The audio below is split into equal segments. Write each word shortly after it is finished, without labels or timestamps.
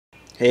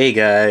Hey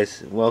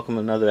guys, welcome to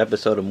another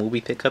episode of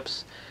Movie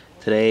Pickups.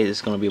 Today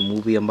is going to be a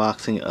movie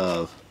unboxing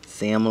of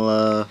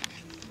Salma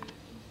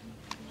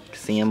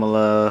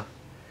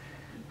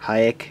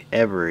Hayek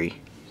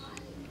Every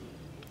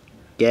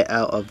Get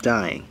Out of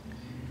Dying.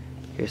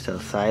 Here's the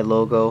side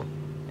logo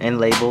and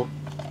label.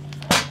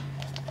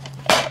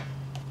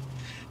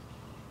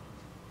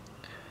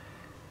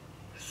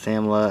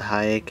 Salma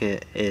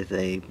Hayek is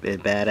a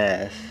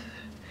badass.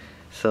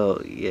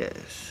 So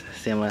yes,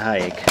 Salma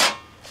Hayek.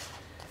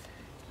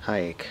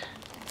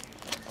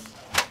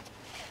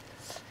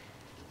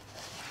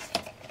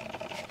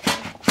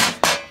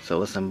 So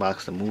let's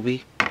unbox the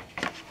movie.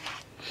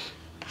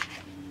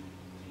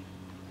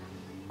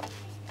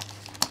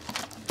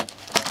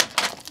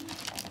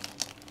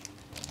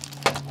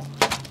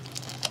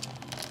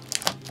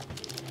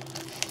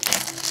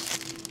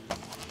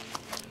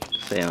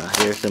 So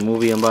here's the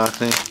movie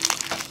unboxing.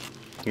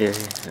 Here,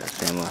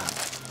 Salma.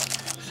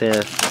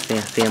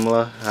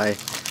 Hi.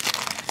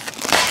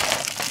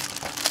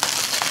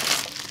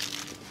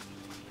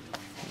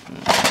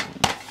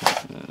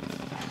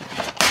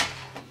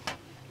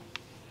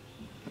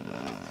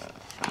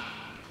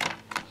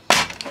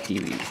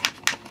 TV.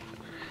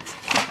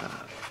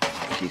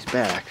 She's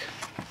back.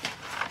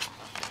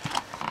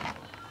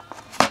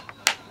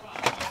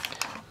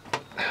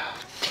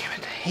 Damn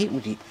it! I hate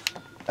when you.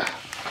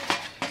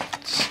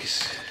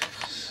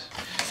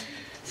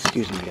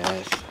 Excuse me,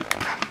 guys.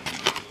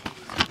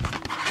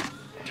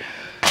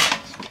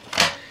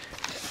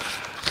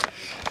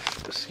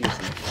 Excuse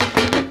me.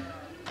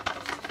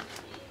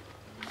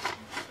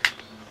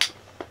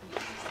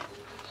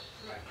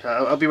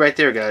 I'll be right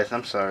there, guys.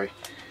 I'm sorry.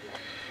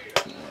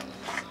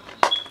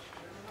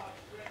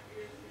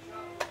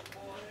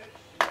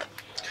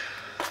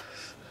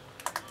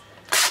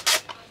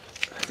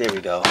 There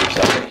we go. I'm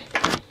sorry.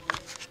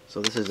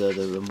 So this is the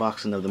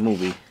unboxing of the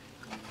movie.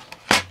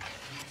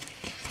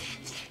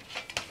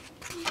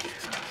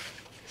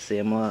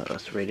 Salma,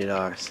 that's rated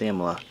R.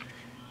 Salma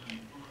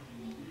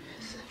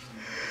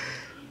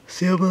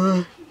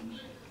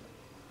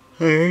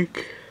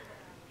Hayek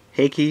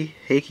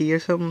or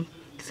something.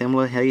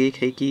 Salma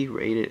Hayek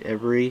rated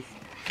Every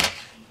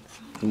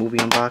movie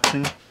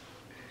unboxing.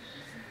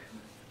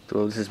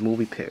 So this is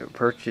movie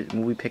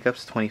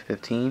pickups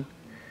 2015,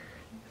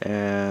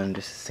 and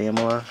this is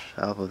Salma.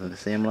 Alpha of the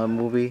Salma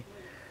movie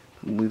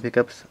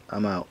pickups.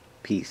 I'm out.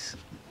 Peace.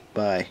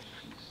 Bye.